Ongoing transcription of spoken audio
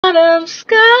Autumn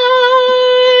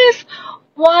skies,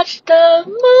 watch the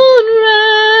moon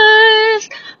rise.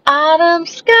 Autumn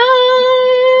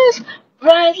skies,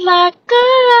 bright like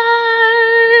our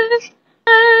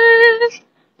eyes.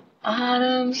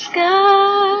 Autumn skies,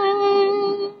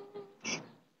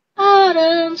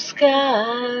 autumn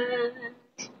skies,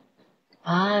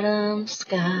 autumn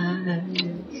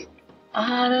skies,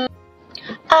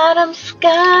 autumn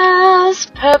skies,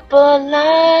 purple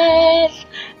lights,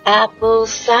 apple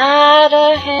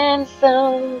cider hand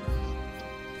soap,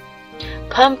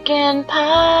 pumpkin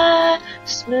pie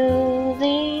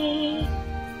smoothie,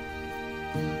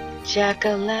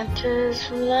 jack-o'-lanterns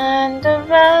line the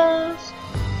roads,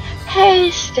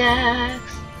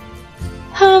 haystacks,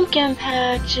 pumpkin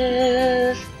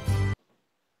patches.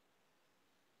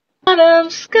 Autumn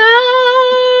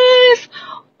skies,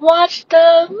 watch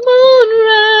the moon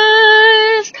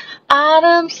rise.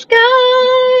 Autumn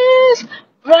skies,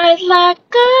 bright like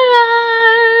our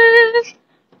eyes.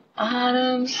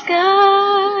 Autumn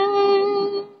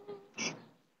skies,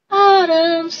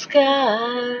 autumn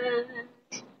skies,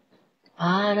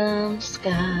 autumn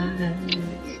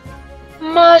skies.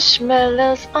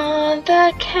 Marshmallows on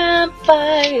the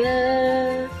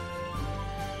campfire,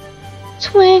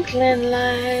 twinkling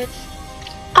lights,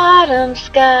 autumn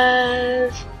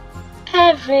skies,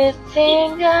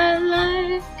 everything I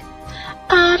like.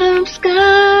 Autumn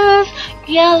skies,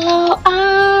 yellow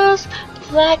eyes,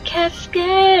 black cat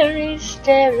scary,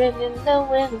 staring in the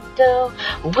window,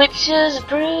 witch's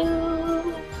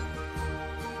brew,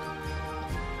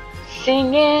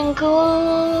 singing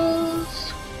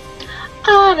ghouls.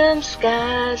 Autumn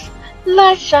skies,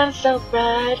 light shine so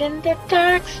bright in the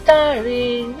dark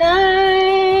starry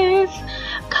nights.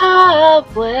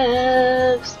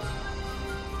 Cobwebs,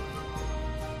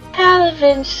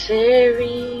 television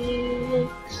series,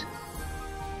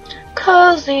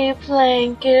 cozy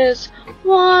blankets,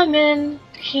 warming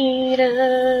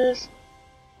heaters.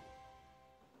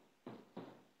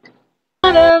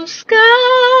 Autumn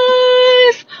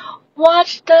skies,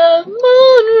 watch the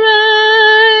moon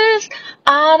rise.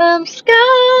 Autumn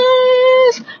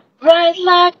skies, bright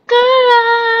like our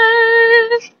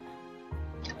eyes.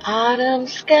 Autumn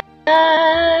skies,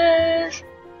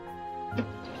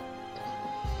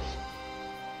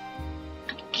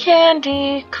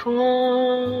 candy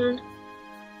corn,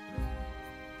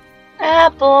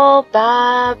 apple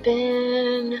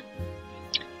bobbin,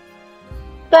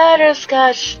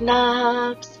 butterscotch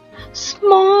schnapps,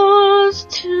 s'mores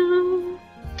too.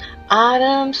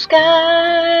 Autumn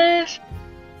skies,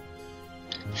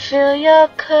 fill your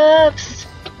cups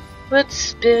with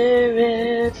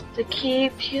spirits to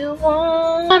keep you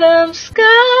warm. Autumn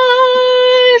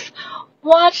skies,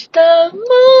 watch the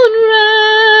moon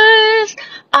rise.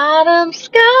 Autumn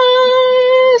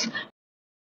skies,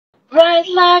 bright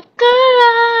like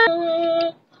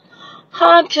our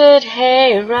haunted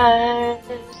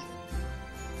hayrides,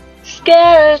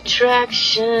 scare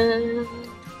attractions.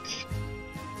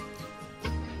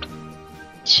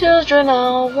 Children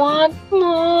all want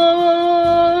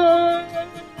more.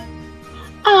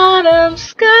 Autumn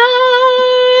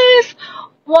skies,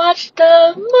 watch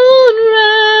the moon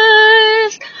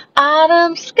rise.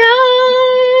 Autumn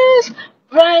skies,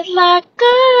 bright like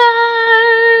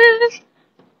our eyes.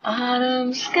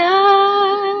 Autumn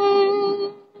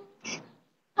skies,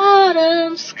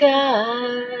 autumn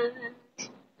skies,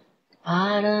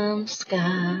 autumn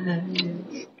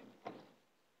skies.